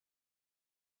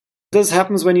This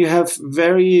happens when you have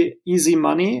very easy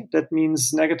money. That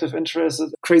means negative interest,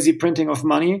 crazy printing of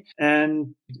money,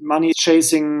 and money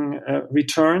chasing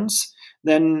returns.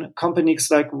 Then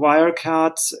companies like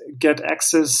Wirecard get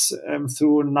access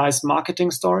through nice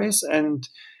marketing stories and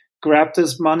grab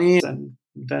this money and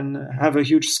then have a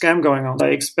huge scam going on.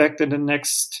 I expect in the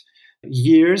next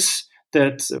years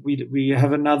that we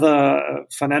have another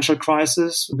financial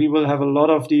crisis. We will have a lot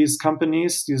of these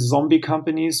companies, these zombie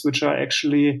companies, which are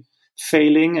actually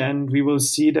failing, and we will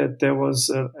see that there was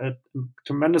a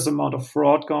tremendous amount of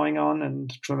fraud going on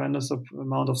and tremendous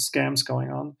amount of scams going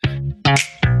on.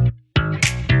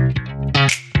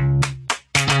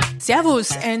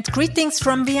 Servus and greetings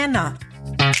from Vienna.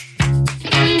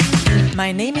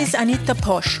 My name is Anita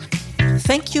Posch.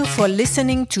 Thank you for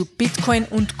listening to Bitcoin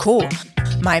 & Co.,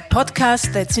 my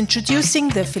podcast that's introducing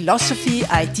the philosophy,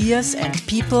 ideas and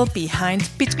people behind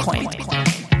Bitcoin.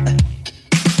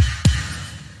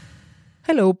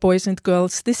 Hello, boys and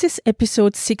girls. This is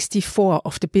episode 64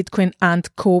 of the Bitcoin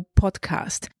 & Co.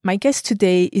 podcast. My guest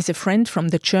today is a friend from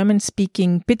the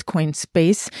German-speaking Bitcoin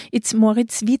space. It's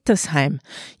Moritz Wietersheim.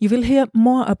 You will hear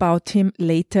more about him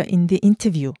later in the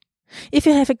interview. If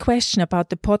you have a question about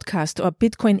the podcast or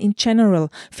Bitcoin in general,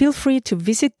 feel free to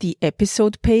visit the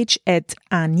episode page at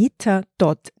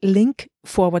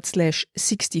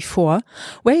anita.link/64,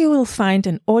 where you will find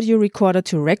an audio recorder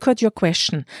to record your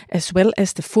question, as well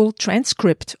as the full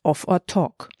transcript of our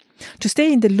talk. To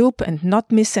stay in the loop and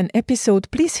not miss an episode,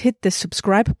 please hit the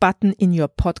subscribe button in your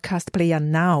podcast player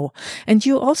now. And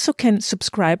you also can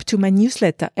subscribe to my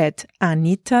newsletter at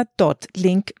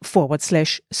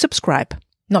anita.link/subscribe.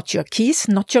 Not your keys,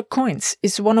 not your coins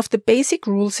is one of the basic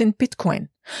rules in Bitcoin.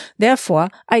 Therefore,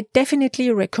 I definitely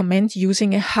recommend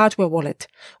using a hardware wallet,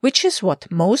 which is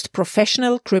what most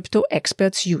professional crypto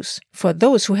experts use. For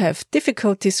those who have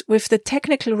difficulties with the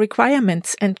technical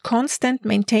requirements and constant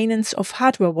maintenance of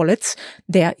hardware wallets,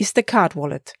 there is the card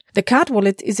wallet. The card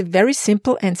wallet is a very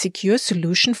simple and secure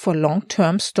solution for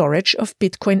long-term storage of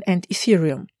Bitcoin and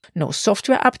Ethereum. No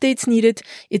software updates needed,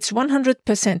 it's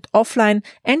 100% offline,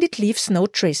 and it leaves no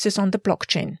traces on the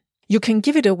blockchain. You can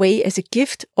give it away as a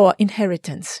gift or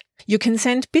inheritance. You can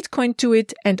send Bitcoin to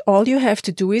it, and all you have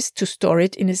to do is to store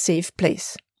it in a safe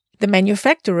place. The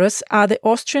manufacturers are the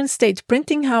Austrian State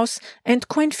Printing House and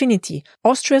Coinfinity,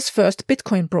 Austria's first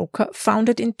Bitcoin broker,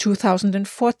 founded in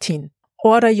 2014.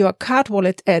 Order your card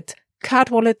wallet at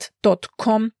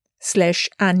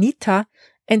cardwallet.com/Anita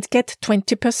and get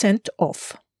 20%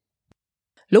 off.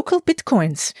 Local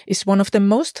Bitcoins is one of the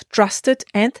most trusted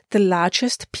and the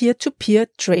largest peer-to-peer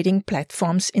trading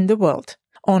platforms in the world.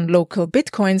 On Local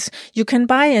Bitcoins, you can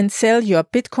buy and sell your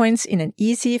Bitcoins in an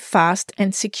easy, fast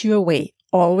and secure way,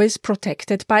 always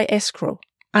protected by escrow.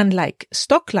 Unlike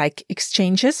stock-like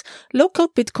exchanges, Local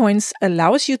Bitcoins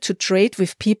allows you to trade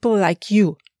with people like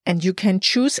you, and you can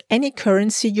choose any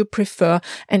currency you prefer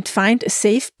and find a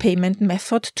safe payment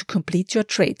method to complete your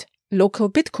trade. Local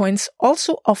Bitcoins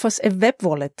also offers a web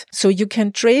wallet, so you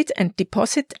can trade and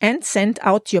deposit and send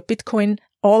out your Bitcoin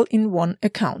all in one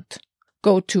account.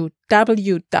 Go to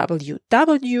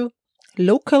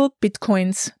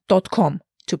www.localbitcoins.com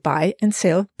to buy and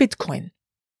sell Bitcoin.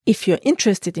 If you're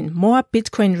interested in more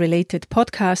Bitcoin-related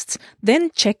podcasts, then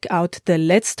check out the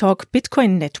Let's Talk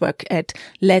Bitcoin network at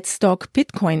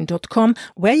letstalkbitcoin.com,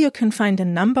 where you can find a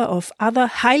number of other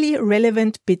highly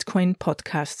relevant Bitcoin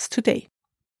podcasts today.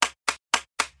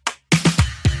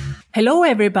 Hello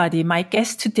everybody, my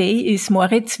guest today is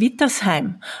Moritz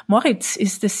Wietersheim. Moritz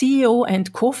is the CEO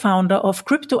and co-founder of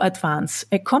Crypto Advance,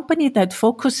 a company that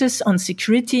focuses on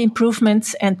security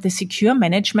improvements and the secure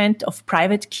management of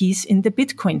private keys in the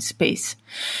Bitcoin space.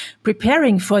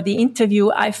 Preparing for the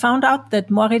interview, I found out that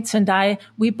Moritz and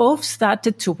we both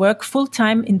started to work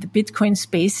full-time in the Bitcoin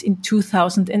space in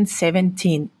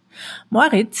 2017.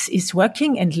 Moritz is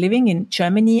working and living in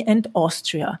Germany and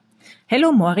Austria.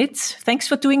 Hello, Moritz. Thanks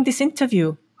for doing this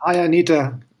interview. Hi,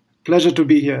 Anita. Pleasure to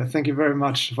be here. Thank you very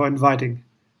much for inviting.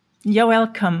 You're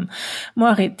welcome.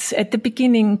 Moritz, at the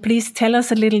beginning, please tell us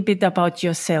a little bit about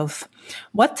yourself.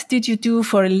 What did you do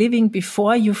for a living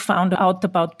before you found out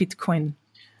about Bitcoin?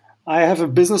 I have a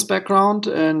business background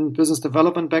and business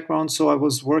development background, so I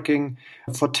was working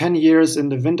for 10 years in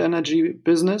the wind energy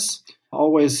business,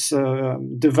 always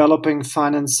developing,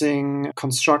 financing,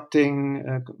 constructing,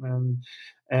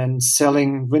 and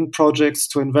selling wind projects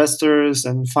to investors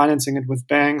and financing it with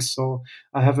banks. So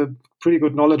I have a pretty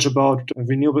good knowledge about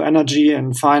renewable energy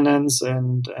and finance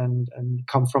and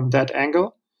come from that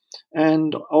angle.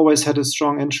 And always had a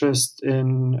strong interest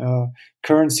in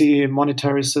currency,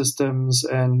 monetary systems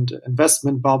and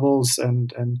investment bubbles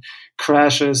and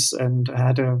crashes, and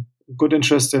had a good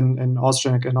interest in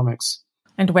Austrian economics.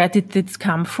 And where did this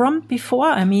come from before?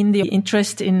 I mean, the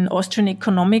interest in Austrian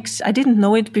economics, I didn't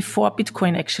know it before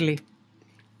Bitcoin, actually.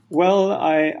 Well,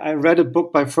 I read a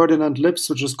book by Ferdinand Lips,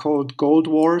 which is called Gold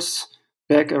Wars,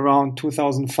 back around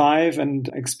 2005, and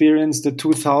experienced the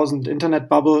 2000 internet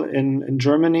bubble in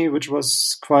Germany, which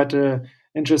was quite a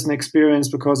interesting experience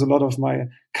because a lot of my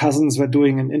cousins were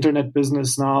doing an internet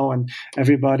business now, and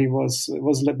everybody was a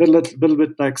little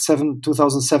bit like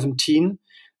 2017,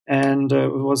 and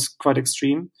it was quite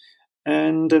extreme.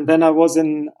 And then I was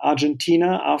in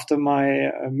Argentina after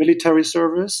my military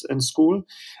service in school,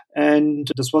 and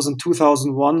this was in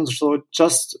 2001, so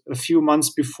just a few months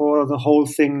before the whole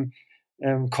thing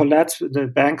collapsed. The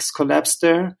banks collapsed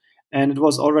there, and it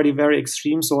was already very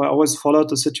extreme. So I always followed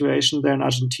the situation there in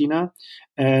Argentina,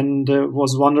 and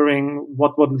was wondering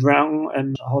what went wrong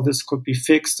and how this could be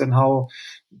fixed, and how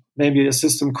maybe a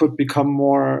system could become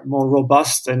more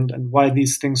robust, and why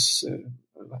these things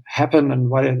happen and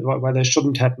why they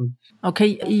shouldn't happen.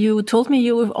 Okay, you told me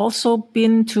you have also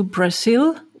been to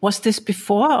Brazil. Was this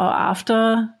before or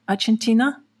after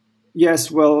Argentina? Yes,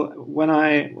 well, when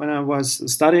I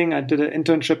was studying, I did an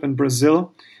internship in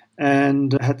Brazil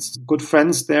and had good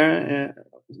friends there,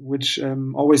 which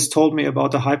always told me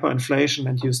about the hyperinflation,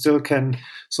 and you still can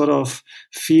sort of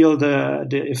feel the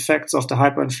effects of the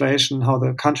hyperinflation, how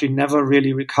the country never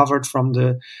really recovered from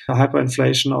the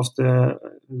hyperinflation of the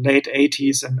late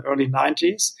 80s and early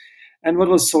 90s. And what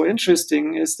was so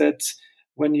interesting is that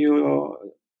when you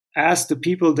ask the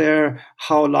people there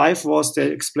how life was, they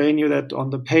explain you that on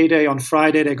the payday on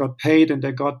Friday they got paid, and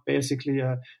they got basically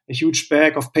a huge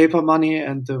bag of paper money,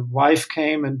 and the wife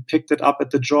came and picked it up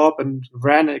at the job and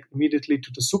ran immediately to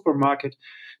the supermarket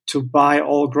to buy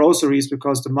all groceries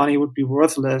because the money would be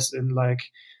worthless in like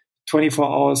 24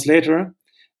 hours later.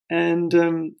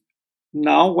 And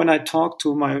now when I talk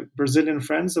to my Brazilian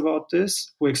friends about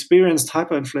this, who experienced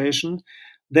hyperinflation,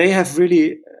 they have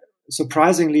really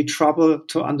surprisingly trouble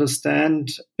to understand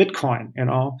Bitcoin,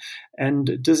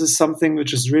 and this is something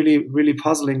which is really, really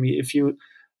puzzling me. If you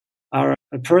are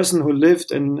a person who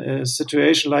lived in a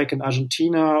situation like in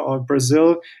Argentina or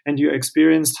Brazil, and you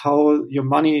experienced how your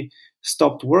money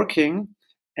stopped working,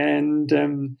 and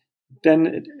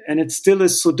it still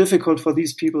is so difficult for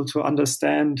these people to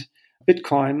understand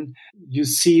Bitcoin, you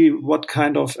see what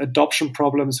kind of adoption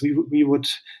problems we would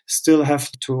still have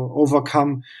to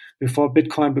overcome before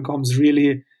Bitcoin becomes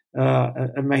really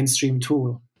a mainstream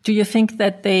tool. Do you think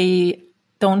that they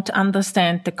don't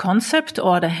understand the concept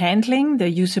or the handling, the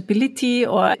usability,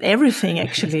 or everything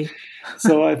actually?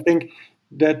 So I think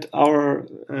that our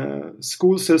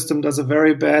school system does a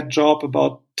very bad job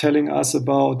about telling us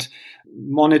about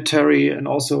monetary and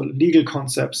also legal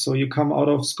concepts. So you come out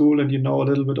of school and you know a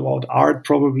little bit about art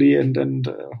probably and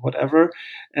whatever,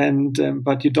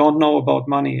 but you don't know about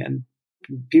money, and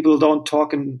people don't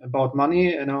talk about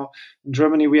money. In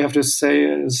Germany we have this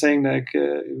saying like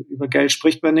über Geld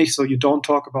spricht man nicht, so you don't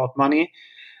talk about money,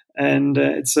 and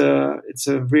it's a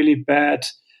really bad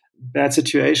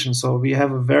situation. So we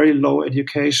have a very low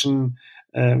education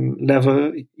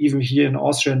level, even here in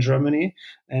Austria and Germany.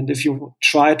 And if you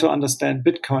try to understand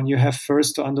Bitcoin, you have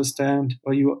first to understand,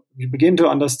 or you begin to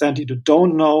understand, you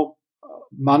don't know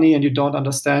money and you don't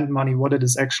understand money, what it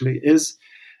actually is.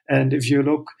 And if you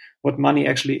look what money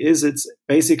actually is, it's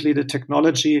basically the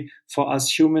technology for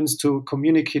us humans to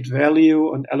communicate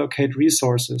value and allocate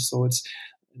resources. So it's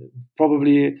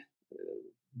probably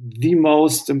the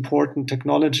most important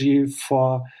technology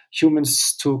for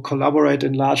humans to collaborate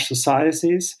in large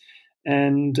societies.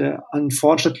 And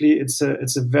unfortunately, it's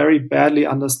a very badly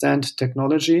understood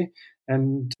technology.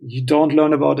 And you don't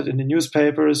learn about it in the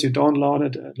newspapers. You don't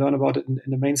learn about it in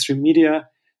the mainstream media.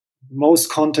 Most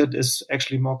content is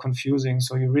actually more confusing.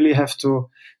 So you really have to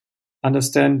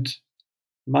understand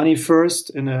money first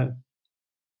in a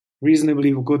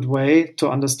reasonably good way to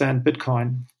understand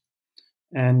Bitcoin.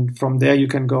 And from there you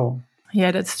can go.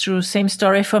 Yeah, that's true. Same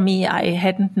story for me. I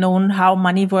hadn't known how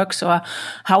money works or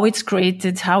how it's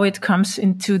created, how it comes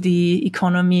into the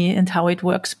economy and how it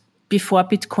works before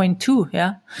Bitcoin too.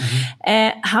 Yeah.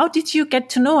 Mm-hmm. How did you get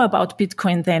to know about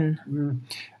Bitcoin then?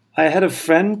 I had a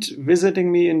friend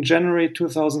visiting me in January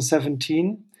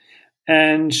 2017,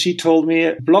 and she told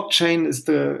me blockchain is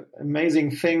the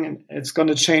amazing thing and it's going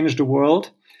to change the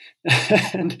world.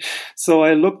 And so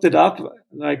I looked it up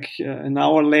like an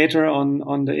hour later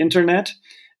on the internet,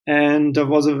 and there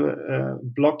was a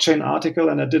blockchain article,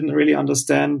 and I didn't really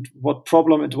understand what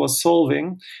problem it was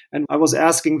solving. And I was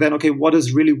asking then, okay, what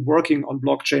is really working on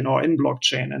blockchain or in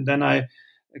blockchain? And then I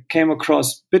came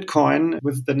across Bitcoin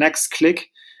with the next click.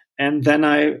 And then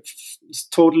I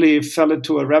totally fell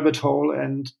into a rabbit hole,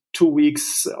 and 2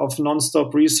 weeks of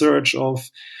nonstop research, of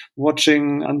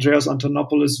watching Andreas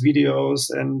Antonopoulos videos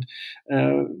and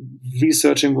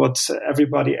researching what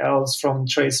everybody else from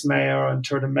Trace Mayer and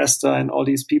Turdemester and all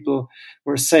these people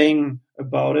were saying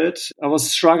about it. I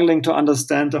was struggling to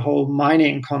understand the whole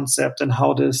mining concept and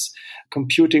how this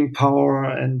computing power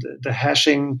and the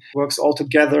hashing works all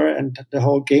together, and the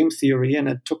whole game theory. And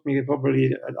it took me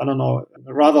probably, I don't know,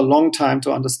 a rather long time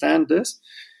to understand this.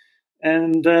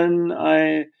 And then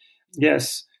I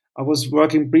was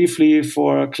working briefly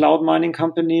for a cloud mining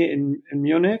company in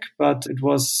Munich, but it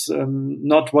was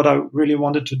not what I really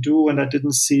wanted to do, and I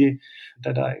didn't see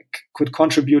that I could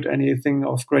contribute anything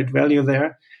of great value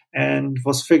there, and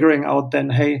was figuring out then,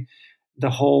 hey, the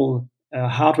whole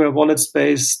hardware wallet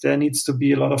space, there needs to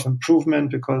be a lot of improvement,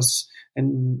 because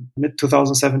in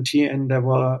mid-2017 there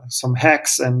were some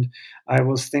hacks, and I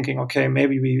was thinking, okay,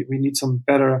 maybe we need some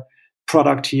better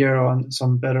product here, or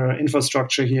some better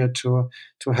infrastructure here to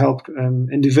help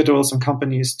individuals and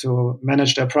companies to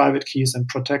manage their private keys and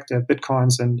protect their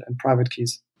Bitcoins and private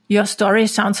keys. Your story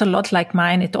sounds a lot like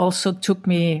mine. It also took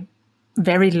me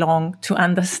very long to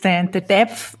understand the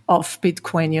depth of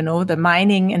Bitcoin, the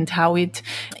mining and how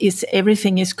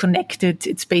everything is connected.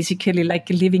 It's basically like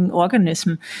a living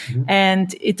organism. Mm-hmm.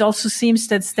 And it also seems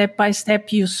that step by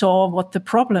step you saw what the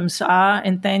problems are,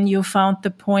 and then you found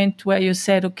the point where you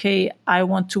said, okay, I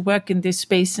want to work in this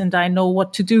space and I know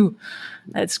what to do.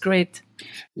 That's great.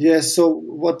 Yes. So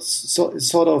what's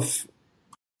sort of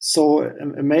so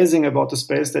amazing about the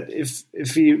space, that if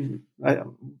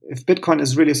Bitcoin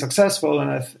is really successful, and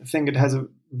I think it has a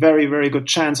very, very good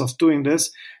chance of doing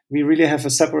this, we really have a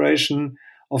separation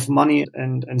of money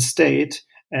and state.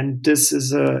 And this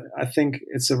is I think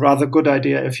it's a rather good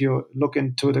idea if you look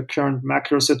into the current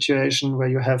macro situation, where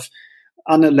you have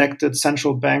unelected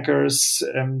central bankers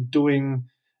doing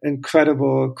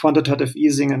incredible quantitative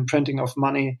easing and printing of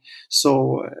money.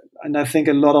 So, and I think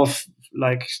a lot of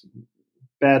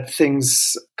bad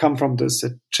things come from this.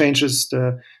 It changes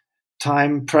the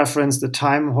time preference, the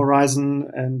time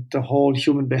horizon, and the whole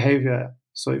human behavior.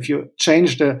 So if you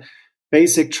change the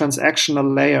basic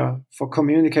transactional layer for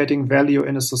communicating value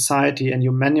in a society, and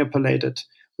you manipulate it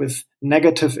with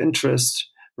negative interest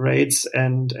rates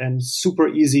and super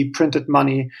easy printed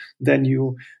money, then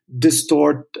you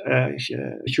distort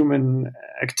human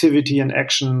activity and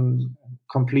action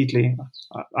completely,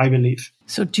 I believe.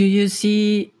 So do you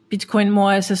see Bitcoin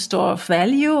more as a store of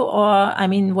value, or,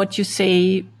 what you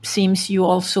say seems you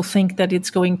also think that it's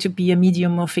going to be a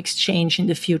medium of exchange in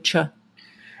the future?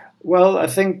 Well, I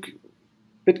think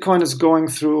Bitcoin is going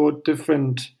through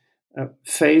different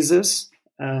phases,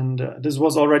 and this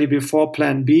was already before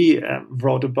Plan B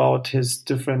wrote about his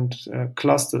different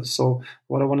clusters. So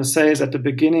what I want to say is, at the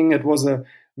beginning, it was a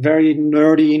very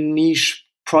nerdy niche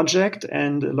project,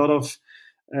 and a lot of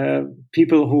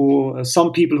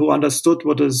some people who understood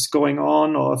what is going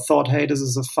on, or thought, hey, this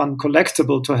is a fun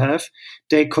collectible to have,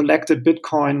 they collected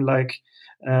Bitcoin like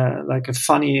a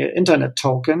funny internet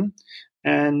token.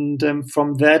 And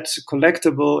from that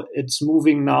collectible, it's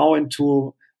moving now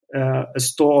into a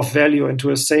store of value, into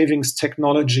a savings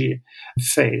technology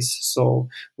phase. So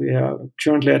we are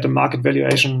currently at the market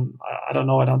valuation, I don't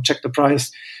know, I don't check the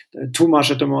price too much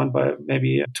at the moment, but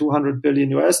maybe $200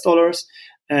 billion US.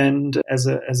 And as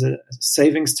a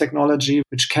savings technology,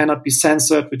 which cannot be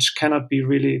censored, which cannot be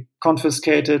really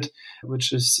confiscated,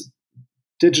 which is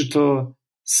digital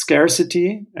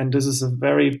scarcity. And this is a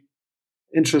very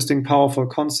interesting, powerful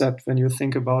concept when you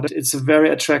think about it. It's a very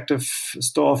attractive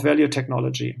store of value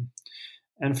technology.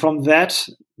 And from that,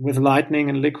 with Lightning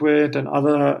and Liquid and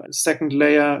other second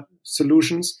layer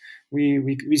solutions,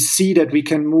 we see that we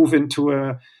can move into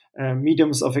a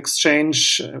mediums of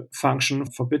exchange function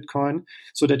for Bitcoin,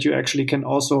 so that you actually can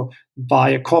also buy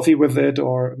a coffee with it,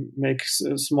 or make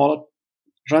small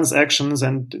transactions.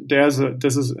 And this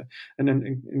is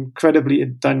an incredibly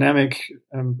dynamic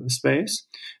space.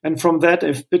 And from that,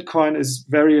 if Bitcoin is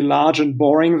very large and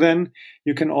boring, then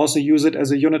you can also use it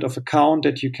as a unit of account,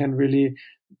 that you can really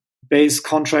base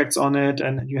contracts on it,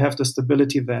 and you have the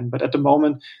stability then. But at the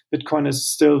moment, Bitcoin is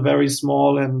still very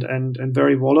small and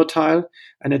very volatile,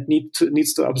 and it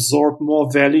needs to absorb more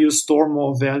value, store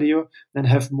more value, and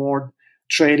have more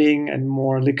trading and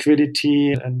more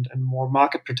liquidity and more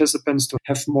market participants to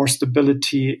have more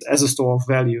stability as a store of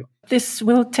value. This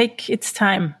will take its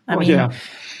time. I mean,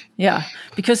 yeah,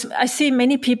 because I see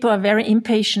many people are very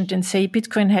impatient and say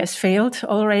Bitcoin has failed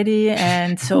already.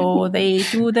 And so they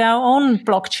do their own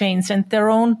blockchains and their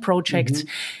own projects.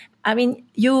 Mm-hmm. I mean,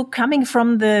 you coming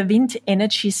from the wind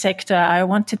energy sector, I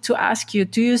wanted to ask you,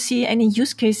 do you see any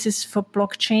use cases for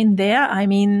blockchain there? I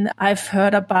mean, I've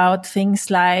heard about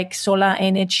things like solar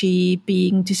energy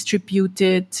being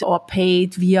distributed or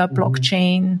paid via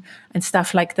blockchain and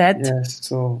stuff like that. Yes.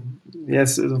 So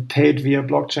yes, paid via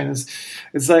blockchain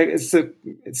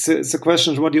it's a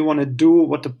question of what you want to do,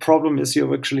 what the problem is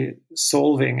you're actually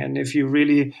solving. And if you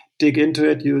really dig into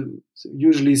it, you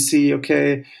usually see,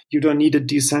 okay, you don't need a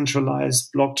decentralized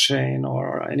blockchain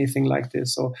or anything like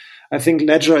this. So I think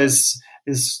Ledger is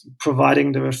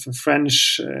providing the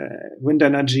French wind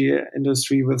energy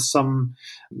industry with some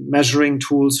measuring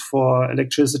tools for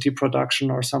electricity production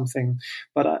or something.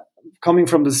 But coming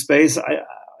from the space,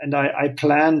 I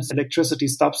planned electricity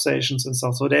substations and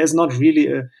stuff. So there is not really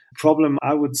a problem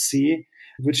I would see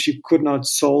which you could not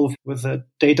solve with a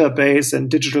database and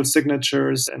digital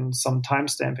signatures and some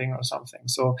timestamping or something.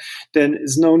 So there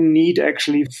is no need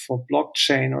actually for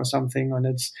blockchain or something,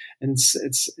 and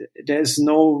there's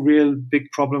no real big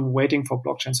problem waiting for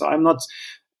blockchain. So I'm not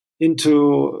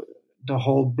into the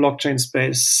whole blockchain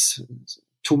space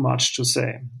too much to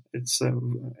say. It's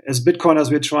as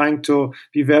Bitcoiners, we're trying to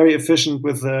be very efficient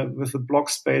with the block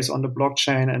space on the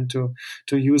blockchain and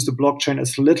to use the blockchain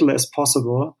as little as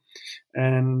possible.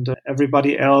 And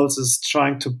everybody else is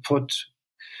trying to put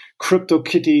crypto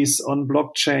kitties on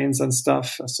blockchains and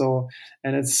stuff. So,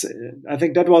 and I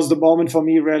think that was the moment for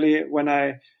me really when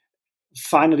I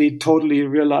finally totally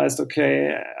realized,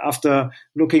 okay, after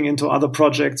looking into other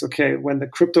projects, okay, when the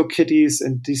crypto kitties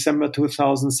in December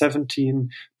 2017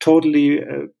 totally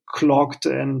clogged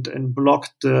and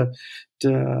blocked the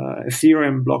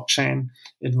Ethereum blockchain,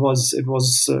 it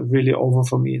was really over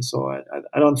for me. So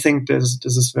I don't think this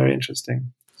is very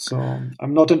interesting. So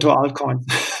I'm not into altcoins.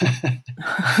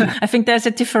 I think there's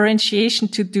a differentiation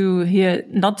to do here.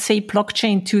 Not say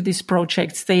blockchain to these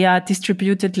projects. They are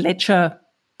distributed ledger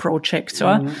projects,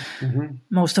 or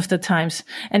most of the times.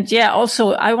 And yeah,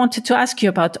 also I wanted to ask you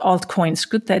about altcoins.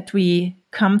 Good that we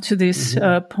come to this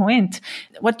point.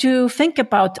 What do you think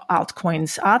about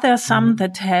altcoins? Are there some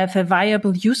that have a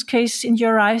viable use case in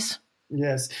your eyes?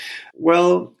 Yes.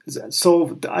 Well,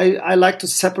 so I like to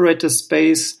separate the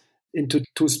space into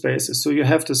two spaces. So you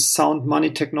have the sound money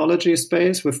technology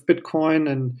space with Bitcoin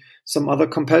and some other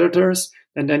competitors.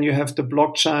 And then you have the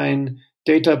blockchain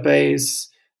database,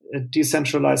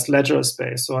 decentralized ledger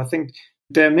space. So I think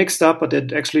they're mixed up, but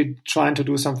they're actually trying to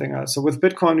do something else. So with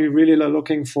Bitcoin, we really are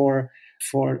looking for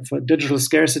digital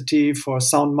scarcity, for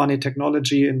sound money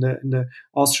technology in the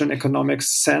Austrian economics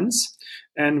sense.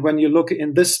 And when you look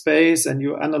in this space and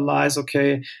you analyze,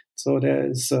 okay, so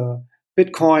there's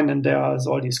Bitcoin and there's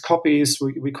all these copies,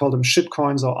 we call them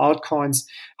shitcoins or altcoins.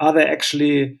 Are they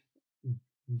actually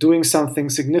doing something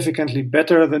significantly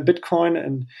better than Bitcoin?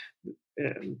 And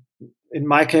in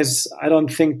my case, I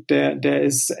don't think there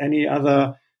is any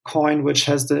other coin which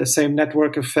has the same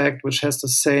network effect, which has the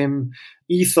same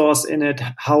ethos in it,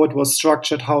 how it was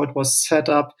structured, how it was set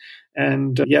up.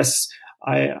 And yes,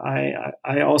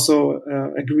 I also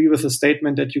agree with the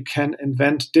statement that you can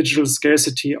invent digital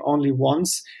scarcity only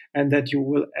once, and that you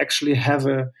will actually have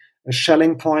a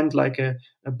Schelling point, like a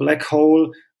black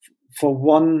hole for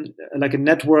one, like a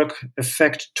network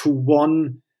effect to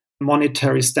one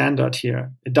monetary standard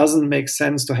here. It doesn't make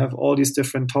sense to have all these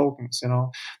different tokens,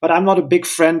 But I'm not a big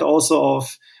friend also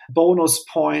of bonus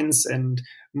points and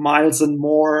miles and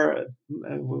more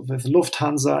with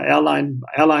Lufthansa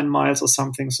airline miles or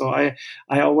something. So I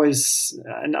was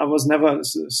never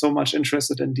so much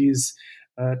interested in these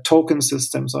token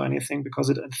systems or anything,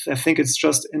 because I think it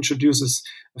just introduces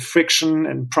friction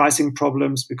and pricing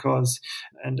problems, because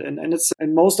and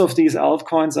most of these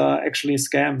altcoins are actually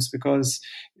scams, because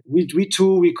we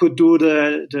could do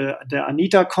the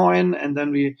Anita coin, and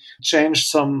then we change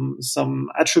some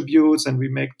attributes and we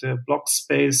make the block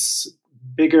space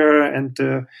bigger and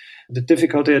the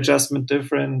difficulty adjustment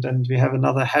different, and we have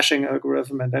another hashing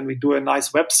algorithm, and then we do a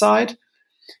nice website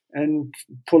and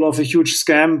pull off a huge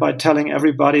scam by telling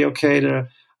everybody, okay, the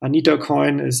Anita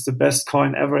coin is the best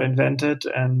coin ever invented,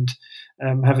 and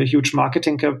have a huge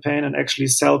marketing campaign and actually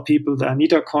sell people the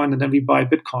Anita coin, and then we buy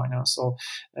Bitcoin. So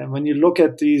when you look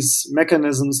at these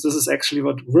mechanisms, this is actually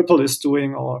what Ripple is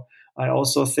doing, or I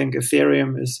also think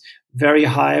Ethereum is very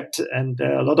hyped, and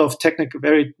there are a lot of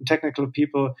very technical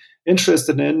people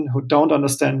interested in who don't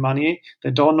understand money.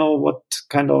 They don't know what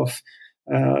kind of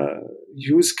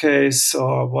use case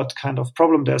or what kind of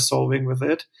problem they're solving with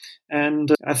it. And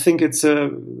I think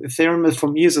Ethereum for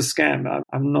me is a scam.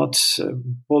 I'm not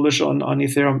bullish on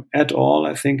Ethereum at all.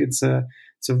 I think it's a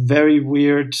very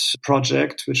weird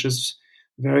project, which is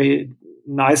very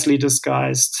nicely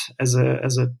disguised as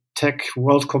a tech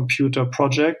world computer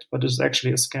project, but it's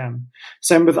actually a scam.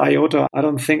 Same with IOTA. I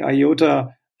don't think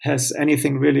IOTA has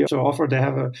anything really to offer. They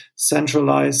have a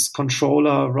centralized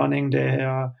controller running. They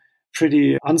are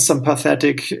pretty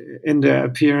unsympathetic in their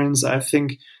appearance. I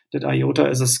think that IOTA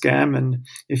is a scam. And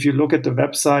if you look at the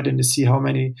website and you see how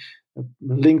many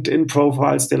LinkedIn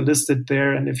profiles they're listed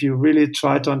there, and if you really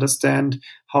try to understand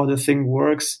how the thing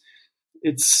works,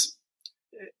 it's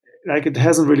like it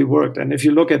hasn't really worked. And if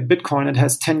you look at Bitcoin, it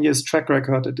has 10 years track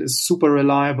record. It is super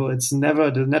reliable.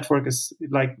 The network is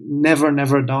like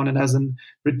never down. It has a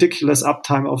ridiculous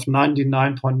uptime of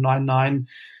 99.99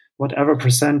 whatever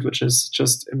percent, which is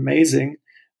just amazing.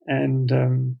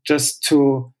 And just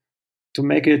to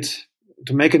make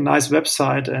a nice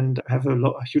website and have a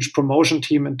huge promotion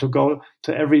team, and to go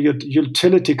to every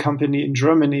utility company in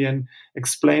Germany and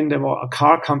explain them, or a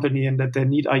car company, and that they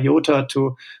need IOTA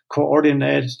to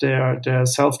coordinate their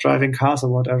self-driving cars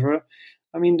or whatever.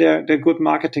 I mean, they're good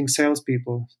marketing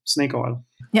salespeople, snake oil.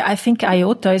 Yeah, I think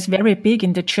IOTA is very big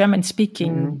in the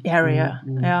German-speaking area.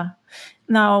 Mm-hmm. Yeah.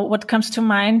 Now, what comes to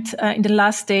mind, in the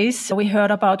last days, we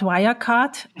heard about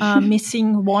Wirecard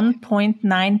missing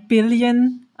 1.9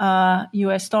 billion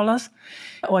US dollars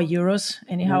or euros.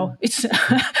 Anyhow, yeah. It's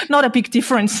not a big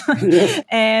difference. Yeah.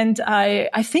 And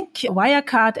I think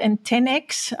Wirecard and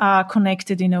 10x are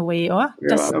connected in a way, or?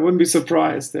 Yeah, I wouldn't be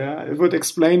surprised. Yeah, it would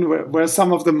explain where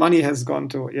some of the money has gone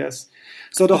to. Yes.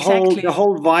 So the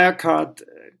whole Wirecard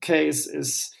case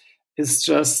is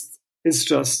just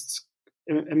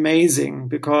amazing,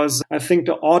 because I think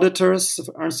the auditors of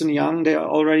Ernst & Young, they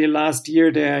already last year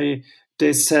they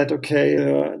said, okay,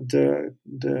 the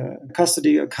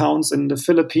custody accounts in the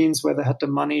Philippines where they had the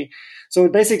money. So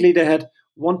basically they had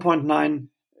 1.9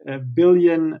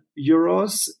 billion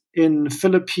euros in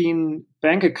Philippine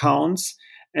bank accounts,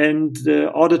 and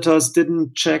the auditors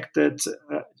didn't check that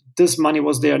this money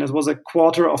was there, and it was a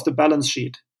quarter of the balance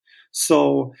sheet.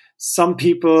 So some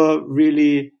people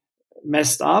really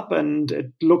messed up, and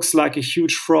it looks like a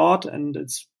huge fraud. And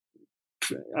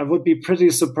I would be pretty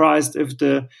surprised if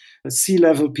the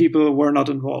C-level people were not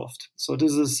involved. So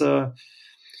this is,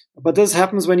 but this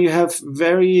happens when you have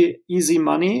very easy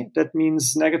money. That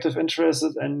means negative interest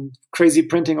and crazy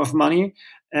printing of money,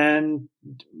 and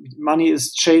money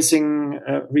is chasing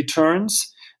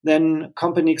returns. Then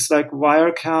companies like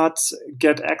Wirecard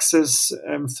get access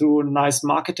through nice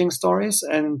marketing stories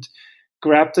and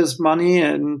grab this money,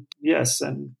 and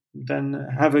then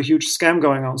have a huge scam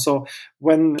going on. So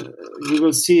when we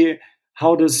will see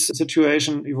how this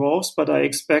situation evolves, but I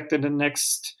expect in the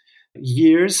next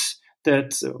years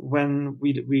that when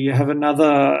we have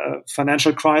another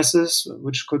financial crisis,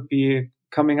 which could be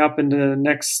coming up in the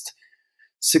next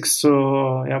 6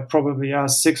 to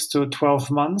 12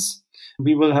 months,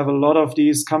 we will have a lot of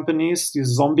these companies, these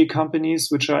zombie companies,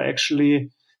 which are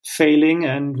actually failing,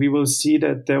 and we will see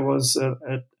that there was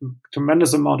a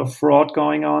tremendous amount of fraud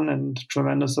going on and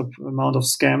tremendous amount of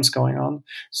scams going on.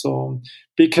 So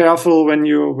be careful when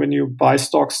you buy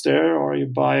stocks there, or you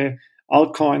buy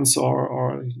altcoins,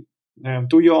 or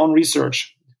do your own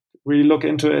research. Really look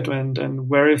into it and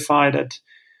verify that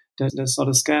that's not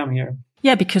a scam here.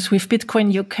 Yeah, because with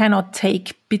Bitcoin, you cannot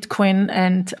take Bitcoin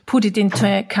and put it into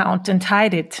an account and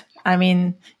hide it. I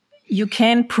mean, you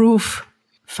can prove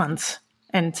funds.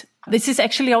 And this is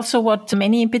actually also what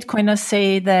many Bitcoiners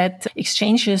say, that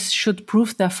exchanges should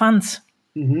prove their funds.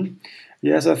 Mm-hmm.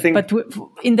 Yes, I think. But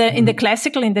in the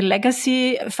classical, in the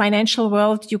legacy financial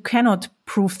world, you cannot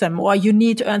prove them, or you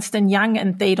need Ernst & Young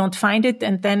and they don't find it,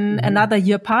 and then another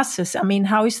year passes. I mean,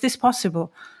 how is this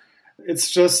possible? It's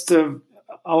just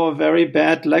our very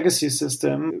bad legacy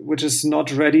system, which is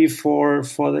not ready for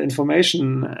the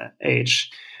information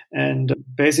age. And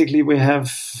basically, we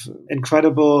have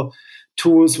incredible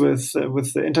tools with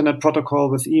the internet protocol,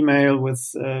 with email,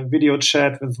 with video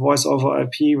chat, with voice over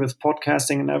IP, with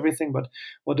podcasting and everything. But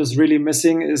what is really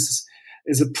missing is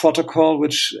a protocol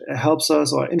which helps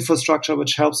us, or infrastructure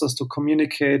which helps us to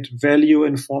communicate value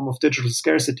in form of digital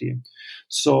scarcity.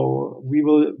 So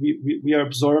we are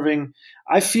observing.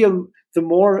 I feel the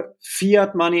more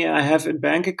fiat money I have in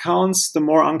bank accounts, the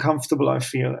more uncomfortable I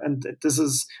feel. And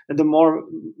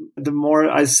the more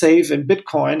I save in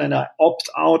Bitcoin and I opt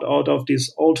out of this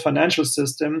old financial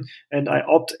system and I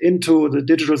opt into the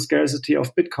digital scarcity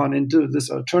of Bitcoin, into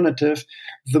this alternative,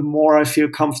 the more I feel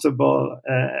comfortable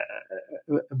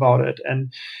about it.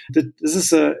 And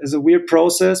this is a weird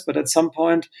process, but at some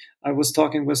point I was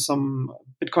talking with some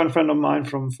Bitcoin friend of mine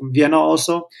from Vienna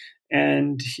also,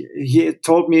 and he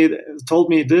told me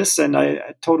this, and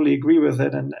I totally agree with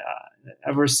it. And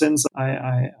ever since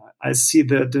I see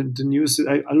the news,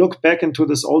 I look back into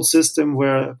this old system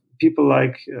where people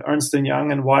like Ernst &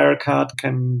 Young and Wirecard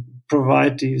can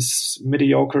provide these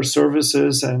mediocre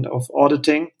services and of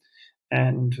auditing.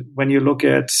 And when you look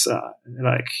at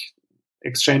like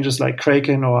exchanges like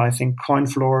Kraken or I think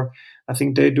CoinFloor, I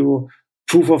think they do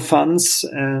proof of funds.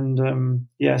 And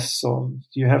yes, so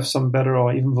you have some better,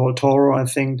 or even Voltoro, I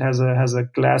think, has a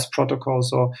glass protocol.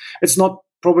 So it's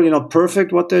probably not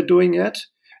perfect what they're doing yet,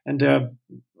 and there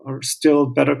are still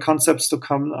better concepts to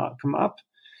come up.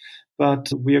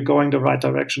 But we are going the right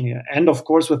direction here. And of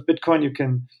course, with Bitcoin, you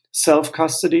can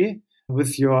self-custody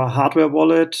with your hardware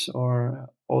wallet, or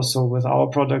also with our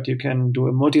product, you can do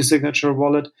a multi-signature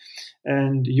wallet,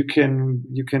 and you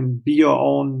can be your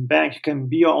own bank. You can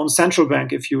be your own central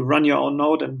bank if you run your own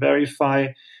node and verify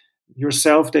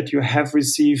yourself that you have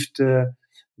received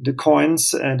the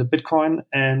coins and the Bitcoin,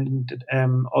 and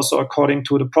also according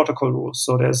to the protocol rules.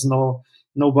 So there's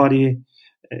nobody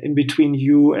in between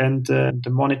you and the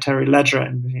monetary ledger,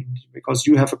 because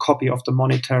you have a copy of the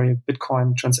monetary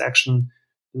Bitcoin transaction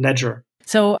ledger.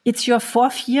 So it's your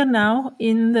 4th year now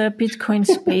in the Bitcoin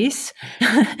space,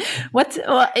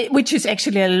 which is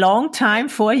actually a long time,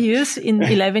 4 years in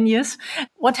 11 years.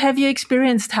 What have you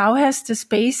experienced? How has the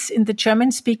space in the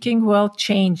German-speaking world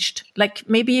changed? Like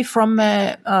maybe from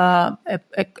a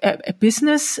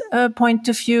business point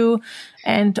of view,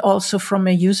 and also from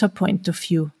a user point of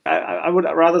view? I would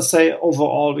rather say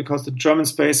overall, because the German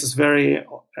space is very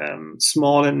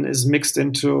small and is mixed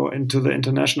into the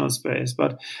international space.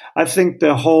 But I think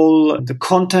the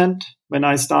content, when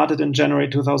I started in January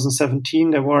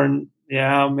 2017, there were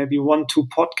maybe 1-2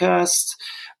 podcasts,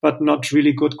 but not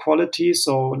really good quality.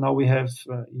 So now we have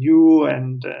you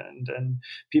and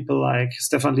people like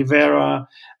Stefan Livera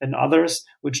and others,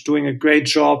 which doing a great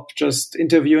job just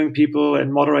interviewing people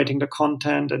and moderating the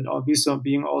content, and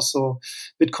being also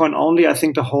Bitcoin only. I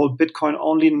think the whole Bitcoin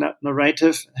only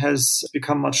narrative has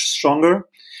become much stronger.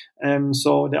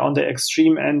 So on the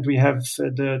extreme end, we have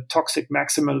the toxic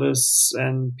maximalists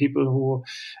and people who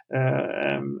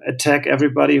attack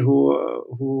everybody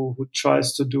who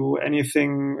tries to do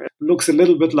anything looks a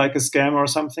little bit like a scam or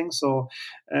something. So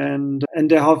and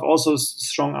they have also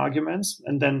strong arguments.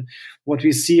 And then what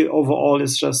we see overall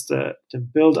is just the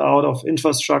build out of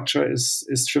infrastructure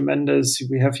is tremendous.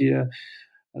 We have here.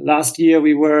 Last year,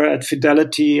 we were at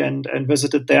Fidelity and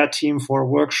visited their team for a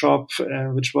workshop,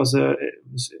 which was a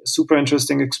super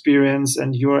interesting experience.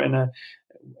 And you're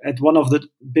at one of the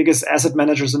biggest asset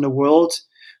managers in the world,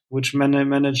 which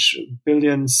manage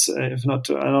billions, if not,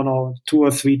 2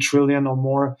 or 3 trillion or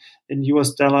more in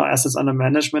US dollar assets under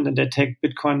management. And they take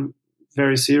Bitcoin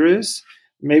very serious.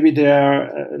 Maybe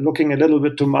they're looking a little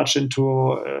bit too much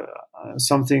into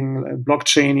something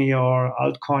blockchainy or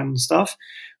altcoin stuff.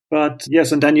 But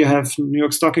yes, and then you have New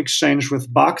York Stock Exchange with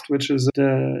BACT, which is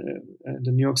the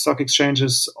New York Stock Exchange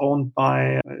is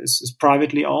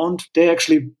privately owned. They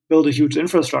actually build a huge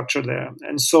infrastructure there.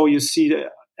 And so you see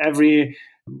every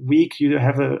week you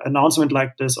have an announcement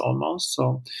like this almost.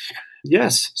 So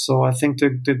yes, so I think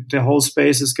the whole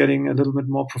space is getting a little bit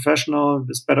more professional.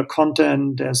 There's better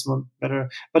content, there's better,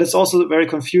 but it's also very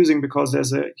confusing because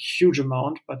there's a huge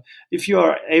amount. But if you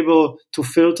are able to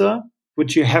filter,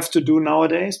 which you have to do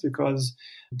nowadays, because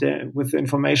with the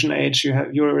information age,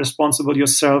 you're responsible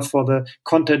yourself for the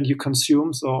content you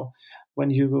consume. So when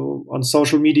you go on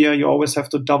social media, you always have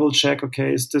to double check,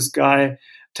 okay, is this guy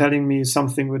telling me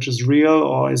something which is real,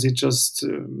 or is he just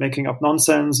making up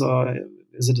nonsense, or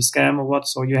is it a scam or what?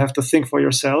 So you have to think for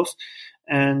yourself.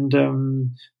 And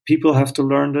people have to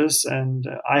learn this, and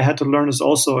I had to learn this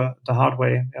also the hard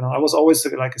way. I was always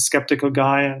like a skeptical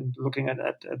guy and looking at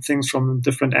things from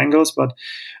different angles. But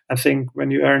I think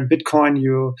when you are in Bitcoin,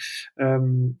 you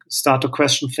start to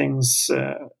question things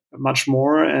much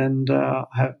more and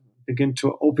begin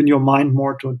to open your mind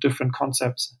more to different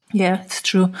concepts. Yeah, it's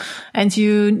true. And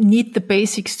you need the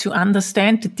basics to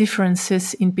understand the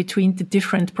differences in between the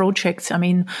different projects. I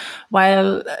mean,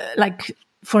 while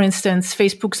for instance,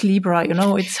 Facebook's Libra,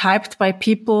 it's hyped by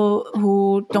people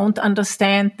who don't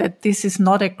understand that this is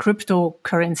not a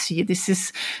cryptocurrency. This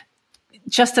is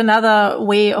just another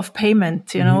way of payment,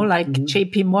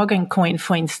 JP Morgan coin,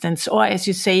 for instance, or as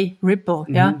you say, Ripple.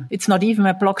 Mm-hmm. Yeah. It's not even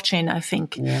a blockchain, I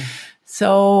think. Yeah.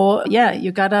 So yeah,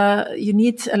 you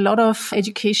need a lot of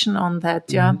education on that.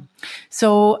 Mm-hmm. Yeah.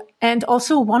 So, and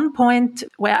also one point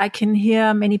where I can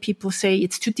hear many people say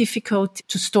it's too difficult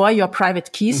to store your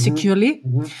private keys securely.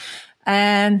 Mm-hmm.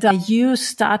 And you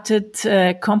started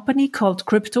a company called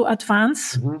Crypto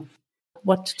Advance. Mm-hmm.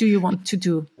 What do you want to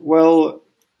do? Well,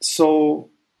 so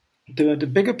the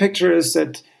bigger picture is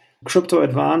that Crypto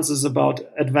Advance is about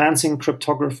advancing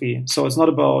cryptography. So it's not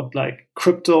about like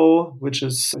crypto, which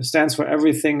stands for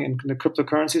everything in the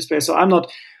cryptocurrency space. So I'm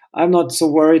not so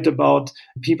worried about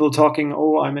people talking,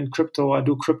 oh, I'm in crypto, I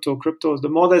do crypto. The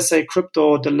more they say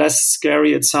crypto, the less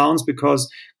scary it sounds, because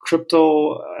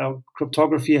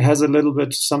cryptography has a little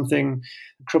bit something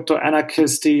crypto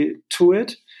anarchisty to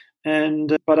it.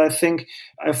 But I think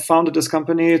I founded this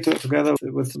company together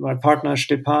with my partner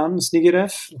Stepan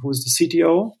Snigirev, who's the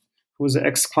CTO, who's an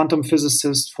ex-quantum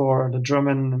physicist for the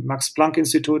German Max Planck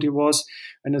Institute he was,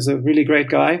 and is a really great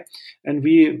guy. And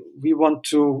we want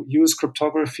to use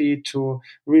cryptography to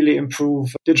really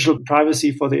improve digital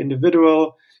privacy for the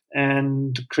individual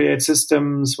and create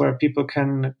systems where people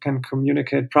can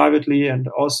communicate privately. And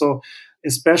also,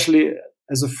 especially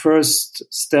as a first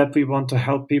step, we want to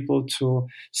help people to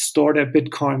store their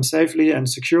Bitcoin safely and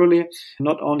securely,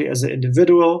 not only as an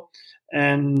individual,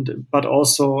 but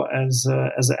also as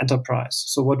an enterprise.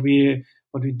 So what we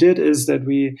did is that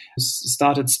we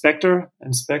started Spectre,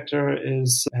 and Spectre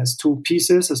has two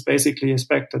pieces. It's basically a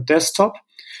Spectre desktop,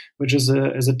 which is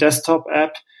a desktop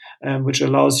app, which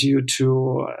allows you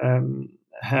to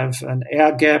have an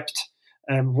air-gapped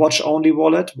watch-only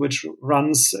wallet, which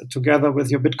runs together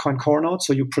with your Bitcoin core node.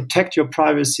 So you protect your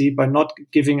privacy by not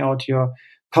giving out your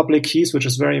public keys, which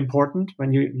is very important.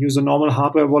 When you use a normal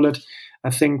hardware wallet,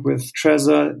 I think with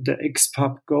Trezor, the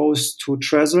XPub goes to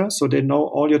Trezor, so they know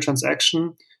all your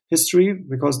transaction history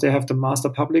because they have the master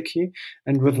public key.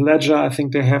 And with Ledger, I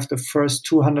think they have the first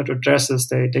 200 addresses.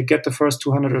 They get the first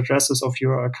 200 addresses of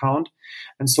your account.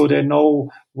 And so they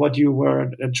know what you were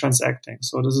transacting.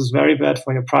 So this is very bad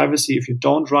for your privacy if you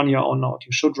don't run your own node.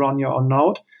 You should run your own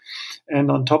node. And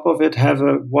on top of it, have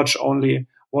a watch-only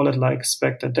wallet like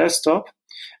Spectre Desktop.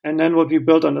 And then what we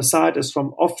built on the side is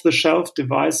from off-the-shelf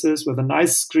devices with a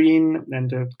nice screen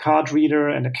and a card reader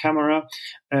and a camera,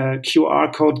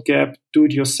 QR code gap,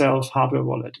 do-it-yourself hardware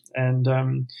wallet.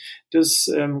 And this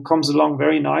comes along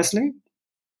very nicely.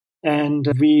 And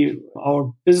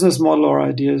our business model or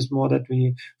idea is more that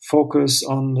we focus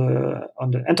on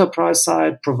the enterprise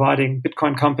side, providing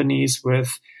Bitcoin companies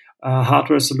with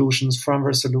hardware solutions,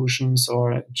 firmware solutions,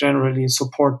 or generally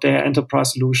support their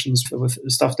enterprise solutions with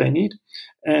stuff they need.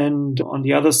 And on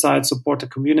the other side, support the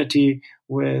community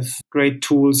with great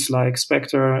tools like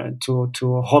Spectre to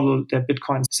hodl their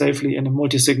Bitcoin safely in a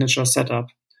multi-signature setup,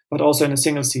 but also in a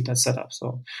single-seater setup.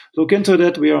 So look into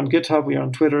that. We are on GitHub. We are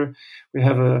on Twitter. We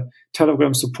have a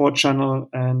Telegram support channel.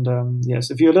 And yes,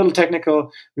 if you're a little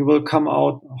technical, we will come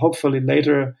out hopefully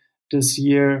later this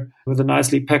year with a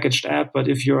nicely packaged app. But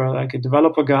if you're like a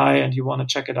developer guy and you want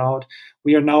to check it out,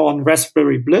 we are now on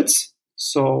Raspberry Blitz.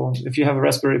 So if you have a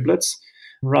Raspberry Blitz,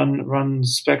 run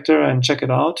Spectre and check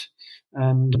it out.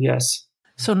 And yes.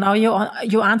 So now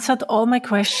you answered all my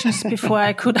questions before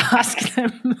I could ask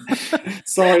them.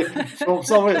 Sorry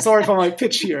for my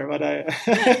pitch here, but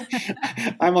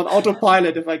I'm on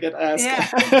autopilot if I get asked.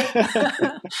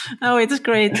 Yeah. No, it's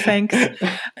great. Thanks.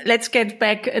 Let's get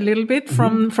back a little bit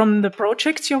from the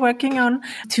projects you're working on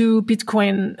to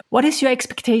Bitcoin. What is your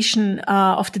expectation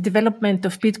of the development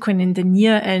of Bitcoin in the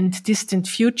near and distant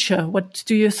future? What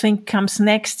do you think comes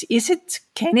next?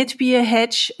 Can it be a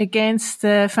hedge against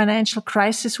the financial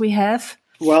crisis we have?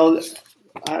 Well,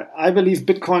 I believe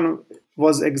Bitcoin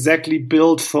was exactly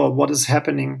built for what is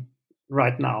happening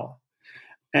right now.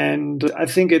 And I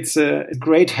think it's a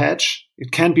great hedge.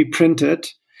 It can't be printed.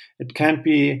 It can't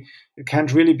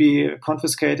really be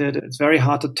confiscated. It's very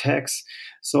hard to tax.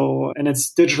 So, and it's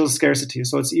digital scarcity.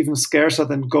 So it's even scarcer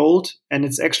than gold, and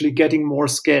it's actually getting more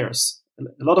scarce.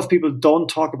 A lot of people don't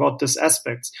talk about this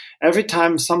aspect. Every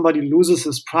time somebody loses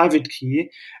his private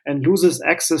key and loses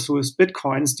access to his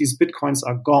Bitcoins, these Bitcoins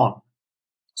are gone.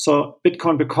 So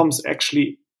Bitcoin becomes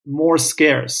actually more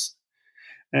scarce.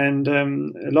 And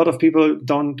a lot of people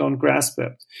don't grasp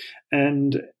it.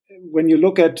 And when you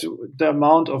look at the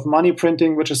amount of money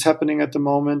printing which is happening at the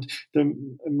moment, the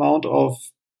amount of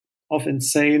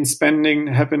insane spending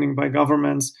happening by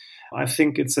governments, I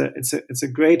think it's a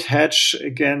great hedge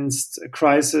against a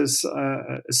crisis,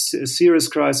 a serious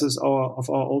crisis of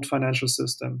our old financial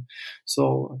system.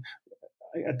 So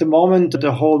at the moment,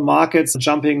 the whole market's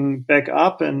jumping back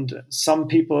up, and some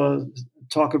people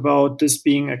talk about this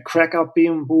being a crack-up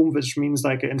boom, which means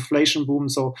like an inflation boom.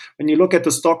 So when you look at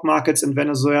the stock markets in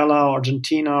Venezuela,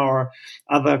 Argentina, or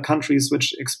other countries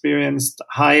which experienced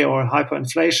high or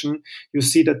hyperinflation, you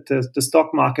see that the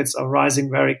stock markets are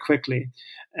rising very quickly.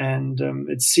 And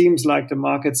it seems like the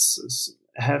markets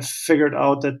have figured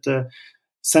out that the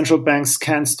central banks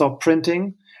can't stop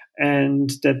printing, and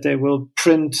that they will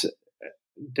print,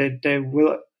 that they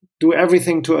will do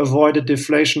everything to avoid a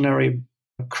deflationary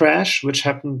crash, which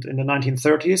happened in the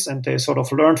 1930s, and they sort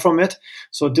of learned from it.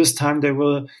 So this time they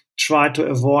will try to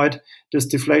avoid this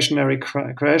deflationary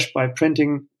crash by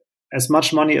printing as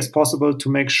much money as possible to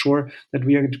make sure that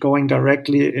we are going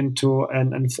directly into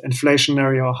an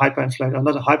inflationary or hyperinflation,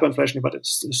 not a hyperinflationary, but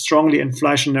it's a strongly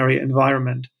inflationary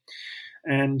environment.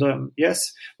 And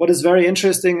yes, what is very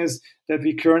interesting is that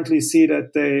we currently see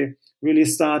that they really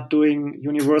start doing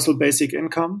universal basic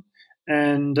income.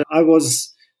 And I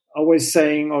was always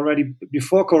saying already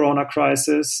before Corona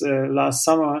crisis last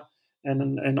summer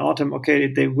and in autumn, okay,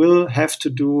 they will have to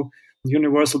do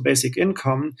universal basic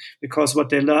income, because what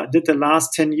they did the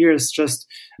last 10 years, just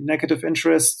negative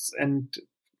interests and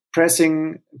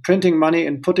printing money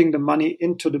and putting the money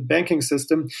into the banking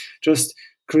system, just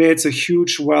creates a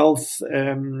huge wealth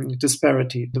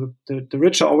disparity. The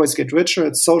richer always get richer.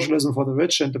 It's socialism for the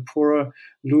rich, and the poorer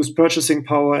lose purchasing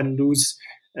power and lose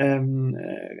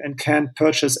and can't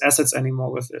purchase assets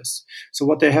anymore with this. So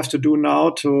what they have to do now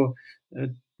to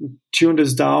tune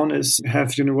this down is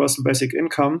have universal basic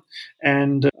income.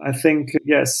 And I think,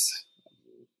 yes,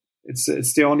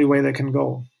 it's the only way they can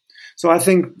go. So I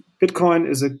think Bitcoin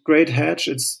is a great hedge.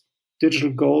 It's digital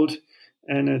gold,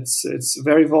 and it's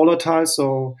very volatile.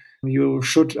 So you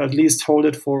should at least hold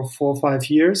it for 4 or 5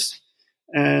 years.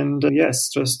 And yes,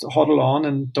 just hodl on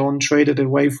and don't trade it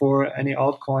away for any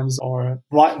altcoins or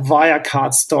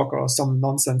Wirecard stock or some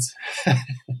nonsense.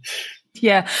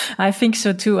 Yeah, I think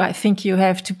so too. I think you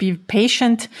have to be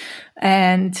patient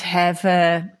and have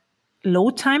a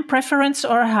low time preference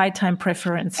or a high time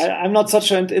preference. I'm not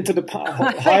such into the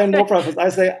high and low preference. I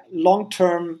say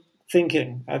long-term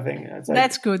thinking, I think.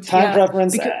 That's good. Time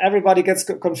preference, everybody gets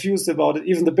confused about it,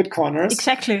 even the Bitcoiners.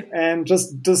 Exactly. And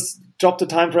just drop the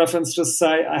time preference, just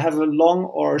say, I have a long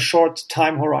or a short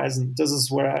time horizon. This is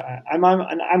where I'm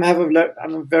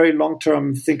a very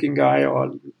long-term thinking guy,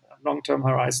 or long-term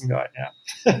horizon guy.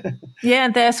 Yeah. Yeah.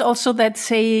 And there's also that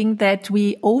saying that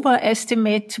we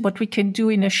overestimate what we can do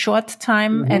in a short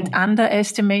time and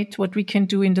underestimate what we can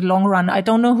do in the long run. I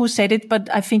don't know who said it,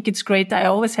 but I think it's great. I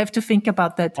always have to think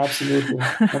about that. Absolutely.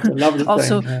 That's a lovely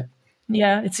also, thing.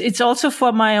 Yeah, it's also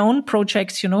for my own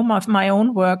projects, my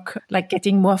own work, like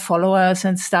getting more followers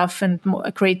and stuff, and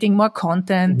creating more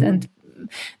content. And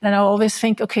then I always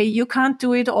think, okay, you can't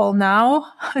do it all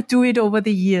now. Do it over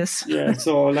the years. Yeah,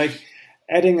 so like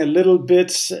adding a little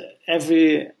bit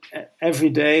every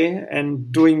day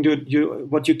and doing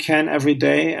what you can every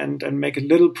day and make a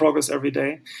little progress every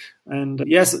day. And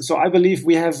yes, so I believe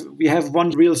we have one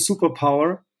real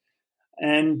superpower.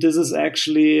 And this is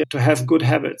actually to have good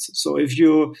habits. So if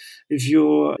you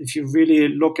really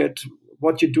look at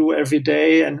what you do every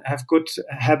day and have good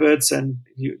habits, and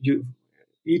you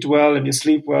eat well and you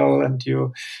sleep well and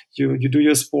you do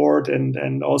your sport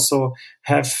and also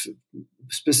have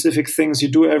specific things you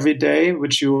do every day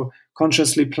which you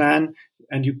consciously plan,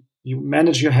 and you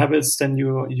manage your habits, then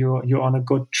you're on a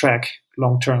good track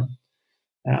long term.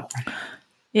 Yeah.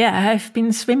 Yeah, I've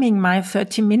been swimming my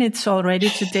 30 minutes already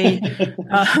today.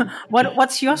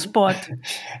 What's your sport?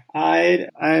 I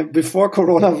before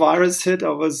coronavirus hit, I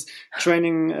was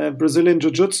training Brazilian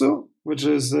Jiu-Jitsu, which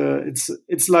is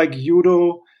it's like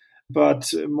judo,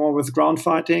 but more with ground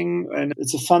fighting, and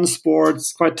it's a fun sport.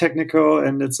 It's quite technical,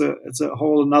 and it's a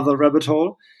whole another rabbit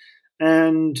hole.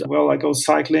 And well, I go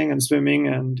cycling and swimming,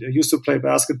 and I used to play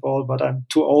basketball, but I'm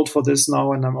too old for this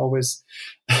now, and I'm always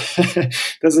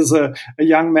this is a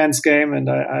young man's game, and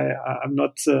I'm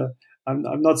not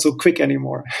so quick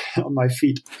anymore on my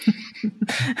feet.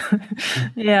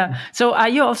 Yeah. So are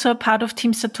you also a part of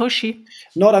Team Satoshi?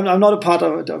 No, I'm not a part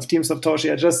of Team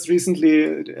Satoshi. I just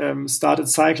recently started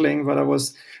cycling, but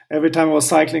every time I was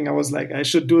cycling, I was like, I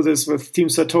should do this with Team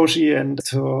Satoshi and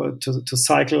to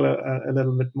cycle a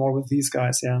little bit more with these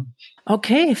guys. Yeah.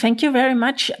 Okay, thank you very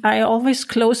much. I always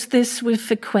close this with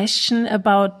a question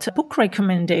about book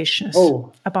recommendations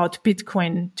about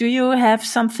Bitcoin. Do you have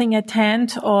something at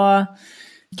hand, or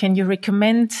can you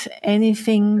recommend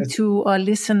anything to our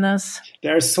listeners?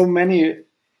 There are so many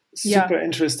super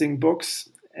interesting books.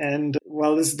 And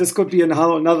well, this could be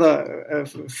another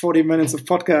 40 minutes of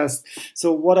podcast.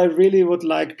 So what I really would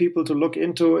like people to look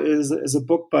into is a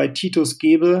book by Titus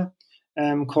Gebel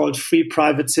called Free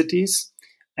Private Cities.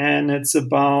 And it's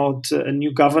about a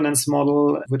new governance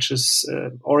model, which is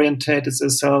orientated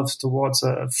itself towards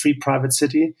a free private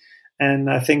city. And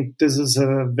I think this is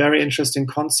a very interesting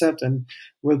concept and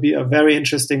will be a very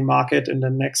interesting market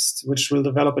which will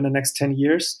develop in the next 10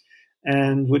 years.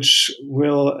 And which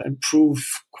will improve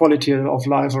quality of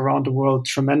life around the world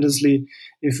tremendously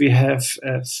if we have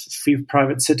free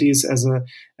private cities as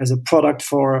a product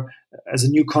as a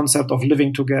new concept of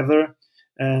living together.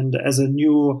 and as a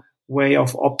new way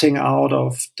of opting out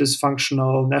of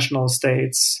dysfunctional national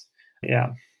states.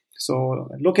 Yeah. So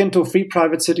look into Free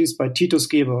Private Cities by Titus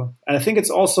Gebel. I think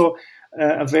it's also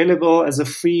available as a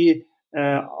free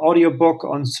audiobook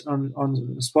on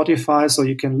Spotify, so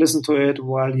you can listen to it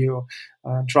while you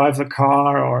drive a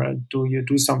car or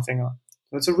do something.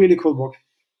 It's a really cool book.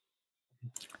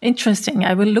 Interesting.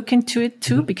 I will look into it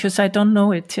too, because I don't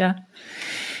know it. Yeah.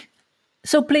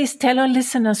 So please tell our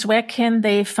listeners, where can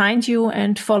they find you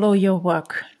and follow your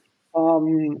work?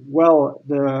 Well,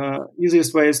 the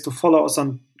easiest way is to follow us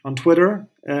on Twitter,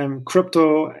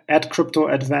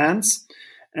 @CryptoAdvance.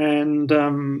 And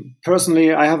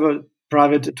personally, I have a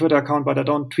private Twitter account, but I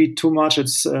don't tweet too much.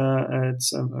 It's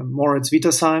Moritz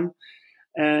Wietersheim.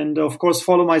 And of course,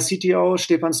 follow my CTO,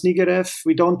 Stepan Snigerev.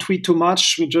 We don't tweet too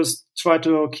much. We just try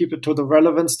to keep it to the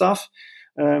relevant stuff,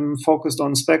 focused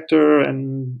on Spectre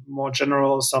and more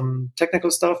general, some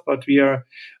technical stuff. But we're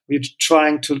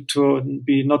trying to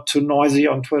be not too noisy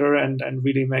on Twitter and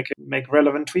really make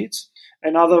relevant tweets.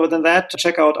 And other than that,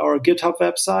 check out our GitHub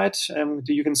website.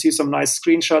 You can see some nice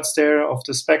screenshots there of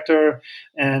the Spectre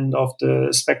and of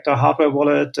the Spectre hardware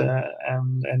wallet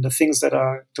and the things that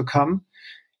are to come.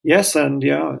 Yes, and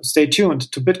stay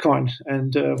tuned to Bitcoin,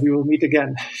 and we will meet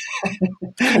again.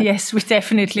 Yes, we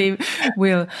definitely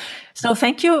will. So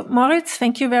thank you, Moritz.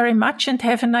 Thank you very much, and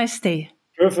have a nice day.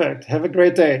 Perfect. Have a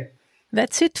great day.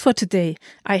 That's it for today.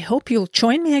 I hope you'll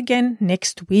join me again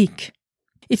next week.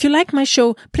 If you like my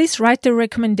show, please write the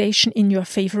recommendation in your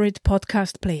favorite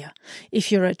podcast player.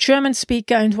 If you're a German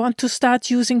speaker and want to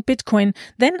start using Bitcoin,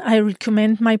 then I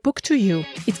recommend my book to you.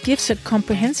 It gives a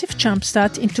comprehensive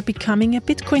jumpstart into becoming a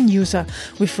Bitcoin user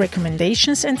with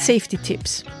recommendations and safety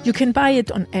tips. You can buy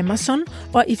it on Amazon,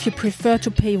 or if you prefer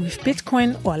to pay with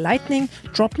Bitcoin or Lightning,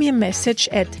 drop me a message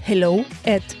at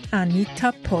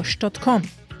hello@anitaposch.com.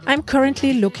 I'm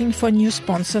currently looking for new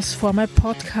sponsors for my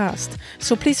podcast,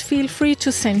 so please feel free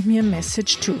to send me a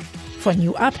message too. For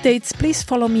new updates, please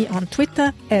follow me on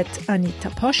Twitter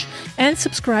 @AnitaPosch and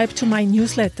subscribe to my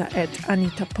newsletter at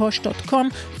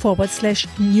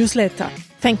anitaposch.com/newsletter.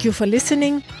 Thank you for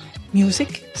listening.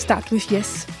 Music, start with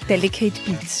yes, delicate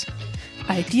beats.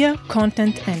 Idea,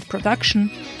 content and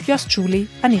production, yours truly,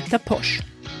 Anita Posch.